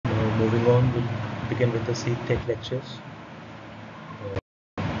Moving on, we'll begin with the seed tech lectures.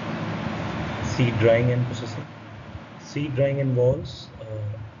 Seed drying and processing. Seed drying involves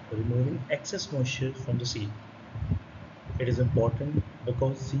removing excess moisture from the seed. It is important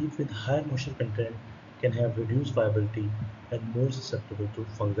because seeds with higher moisture content can have reduced viability and more susceptible to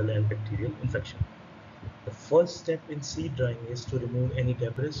fungal and bacterial infection. The first step in seed drying is to remove any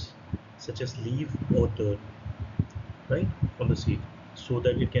debris such as leaf or dirt, right, from the seed so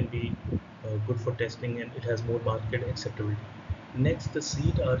that it can be good for testing and it has more market acceptability. Next, the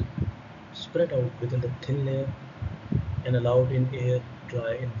seed are spread out within the thin layer and allowed in air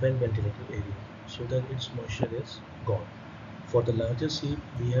dry in well ventilated area so that its moisture is gone. For the larger seed,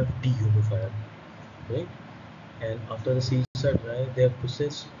 we have dehumidifier, right? And after the seeds are dry, they are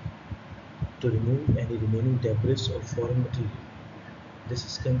processed to remove any remaining debris or foreign material.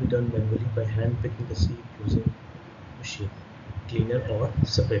 This can be done manually by hand picking the seed using machine, cleaner or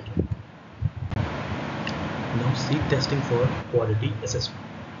separator. Now, seed testing for quality assessment.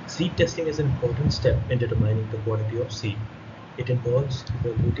 Seed testing is an important step in determining the quality of seed. It involves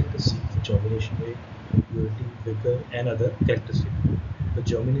evaluating the seed for germination rate, purity, vigor, and other characteristics. The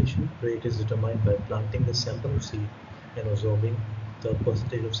germination rate is determined by planting the sample of seed and observing the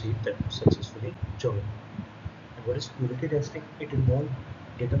percentage of seed that successfully germinate. And what is purity testing? It involves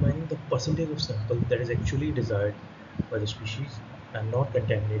determining the percentage of sample that is actually desired by the species and not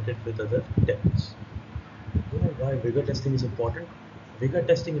contaminated with other debris. You know why vigor testing is important? Vigor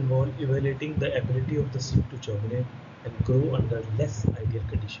testing involves evaluating the ability of the seed to germinate and grow under less ideal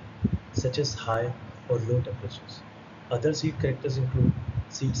conditions, such as high or low temperatures. Other seed characters include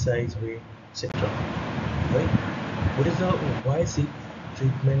seed size, weight, etc. Right? What is the why seed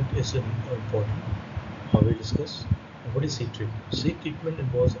treatment is important? How we discuss. And what is seed treatment? Seed treatment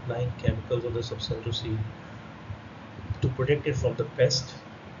involves applying chemicals or the substance to seed to protect it from the pest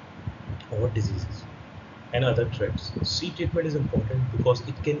or diseases and other threats. Seed treatment is important because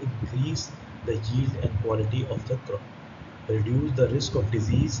it can increase the yield and quality of the crop, reduce the risk of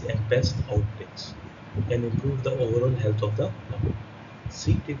disease and pest outbreaks, and improve the overall health of the plant.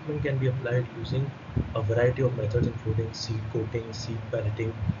 Seed treatment can be applied using a variety of methods including seed coating, seed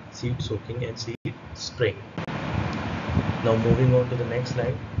pelleting, seed soaking, and seed spraying. Now moving on to the next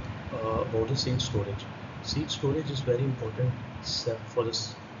slide about the seed storage. Seed storage is very important for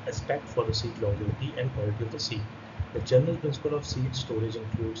this aspect for the seed longevity and quality of the seed. The general principle of seed storage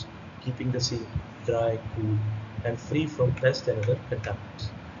includes keeping the seed dry, cool, and free from pests and other contaminants.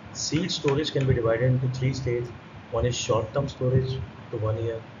 Seed storage can be divided into three stages. One is short-term storage to 1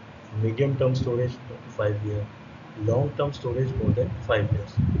 year, medium-term storage up to 5 years, long-term storage more than 5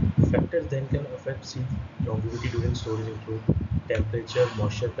 years. Factors then can affect seed longevity during storage include temperature,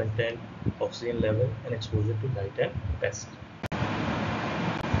 moisture content, oxygen level, and exposure to light and pests.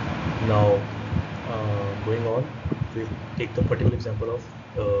 Now, going on, we take the particular example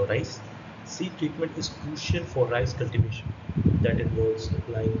of rice. Seed treatment is crucial for rice cultivation that involves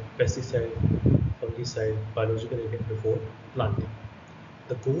applying pesticide, fungicide, biological agent before planting.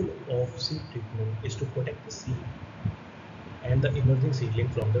 The goal of seed treatment is to protect the seed and the emerging seedling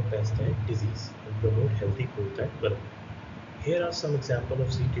from the pest and disease and promote healthy growth and development. Here are some examples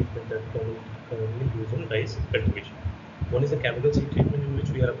of seed treatment that commonly used in rice cultivation. One is the chemical seed treatment in which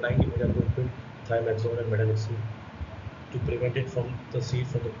we are applying imidacloprid, thiamethazone, and metalaxyl to prevent it from the seed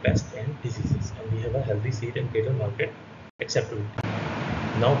from the pest and diseases, and we have a healthy seed and greater market acceptability.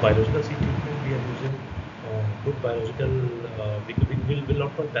 Now, biological seed treatment, we are using good biological, we will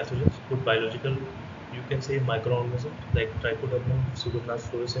not call pathogens, good biological, you can say microorganisms like Trichoderma, Pseudomonas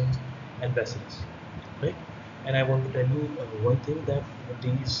fluorescens, and Bacillus, right? And I want to tell you one thing that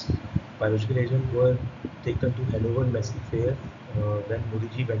these biological agents were taken to Hannover Messe Fair when Modi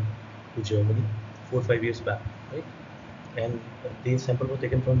ji went to Germany 4 or 5 years back, right? And these samples were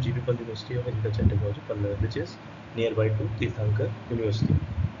taken from G.P. Pant University of Agriculture and Technology, Pallar, which is nearby to Tirthankar University,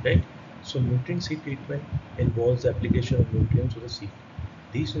 right? So nutrient seed treatment involves the application of nutrients to the seed.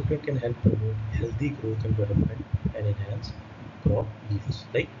 These nutrients can help promote healthy growth and development and enhance crop yields,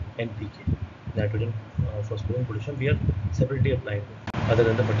 like NPK, nitrogen, phosphorus, and potassium. We are separately applying other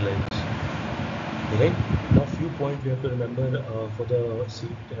than the fertilizers. Right now, few points we have to remember for the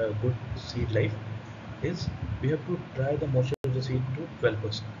seed good seed life is we have to dry the moisture of the seed to 12%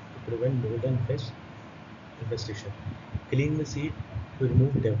 to prevent mold and pest infestation. Clean the seed to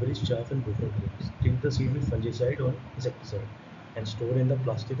remove debris, chaff, and broken grains. Treat the seed with fungicide or insecticide and store in the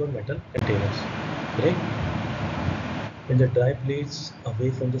plastic or metal containers. Right? In the dry place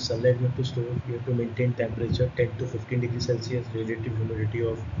away from the sunlight, we have to store. We have to maintain temperature 10 to 15 degrees Celsius, relative humidity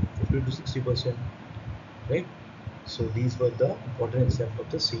of 50 to 60%. Right? So these were the important steps of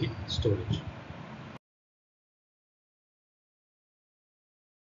the seed storage.